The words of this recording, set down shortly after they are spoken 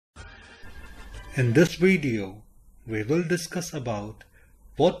In this video, we will discuss about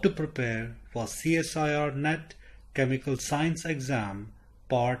what to prepare for CSIR NET Chemical Science exam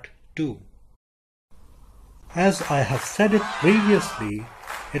Part 2. As I have said it previously,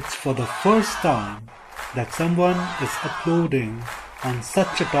 it's for the first time that someone is uploading on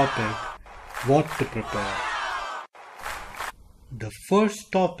such a topic, what to prepare. The first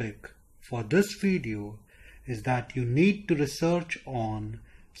topic for this video is that you need to research on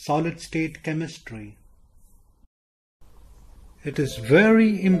solid-state chemistry. It is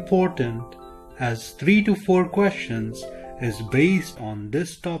very important as 3 to 4 questions is based on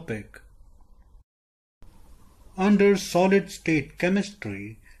this topic. Under solid-state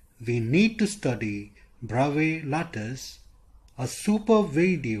chemistry, we need to study Bragg lattice. A superb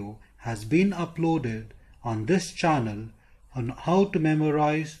video has been uploaded on this channel on how to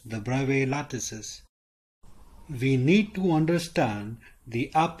memorize the Bragg lattices. We need to understand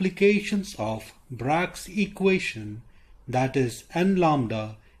the applications of Bragg's equation, that is n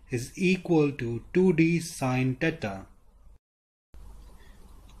lambda is equal to 2d sine theta.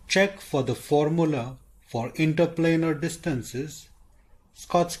 Check for the formula for interplanar distances,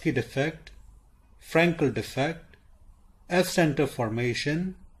 Schottky defect, Frenkel defect, F-center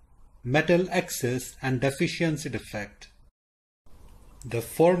formation, metal excess and deficiency defect. The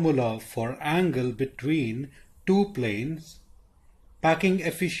formula for angle between two planes, packing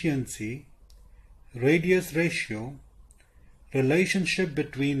efficiency, radius ratio, relationship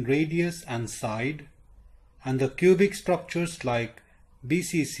between radius and side, and the cubic structures like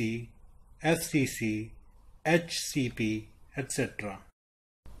BCC, FCC, HCP, etc.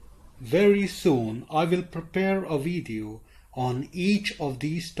 Very soon I will prepare a video on each of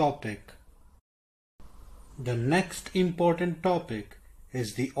these topics. The next important topic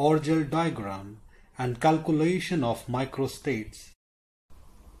is the Orgel diagram and calculation of microstates.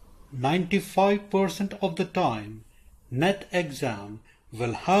 95% of the time, NET exam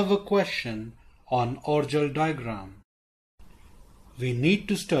will have a question on Orgel diagram. We need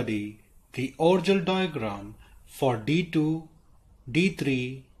to study the Orgel diagram for D2,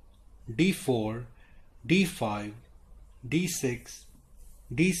 D3, D4, D5, D6,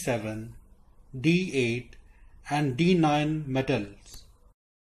 D7, D8 and D9 metals.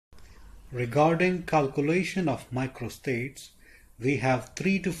 Regarding calculation of microstates, we have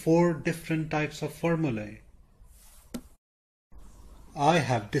 3 to 4 different types of formulae. I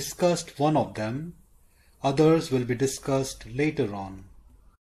have discussed one of them, others will be discussed later on.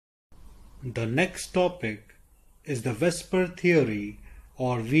 The next topic is the Vesper theory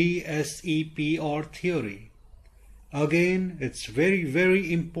or VSEPR theory. Again, it's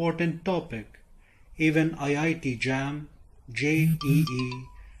very important topic. Even IIT JAM, JEE,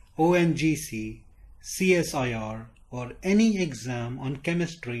 ONGC, CSIR or any exam on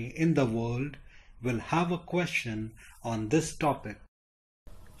chemistry in the world will have a question on this topic.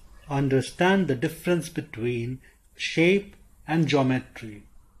 Understand the difference between shape and geometry.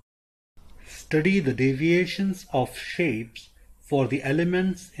 Study the deviations of shapes for the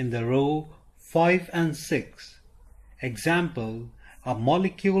elements in the row 5 and 6. Example, a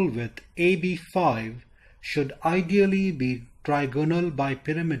molecule with AB5 should ideally be trigonal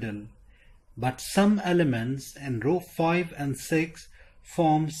bipyramidal, but some elements in row 5 and 6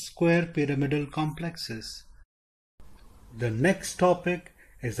 form square pyramidal complexes. The next topic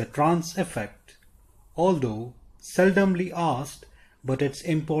is the trans effect, although seldomly asked, but it's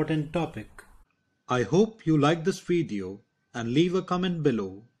important topic. I hope you like this video and leave a comment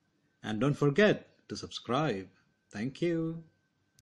below, and don't forget to subscribe. Thank you.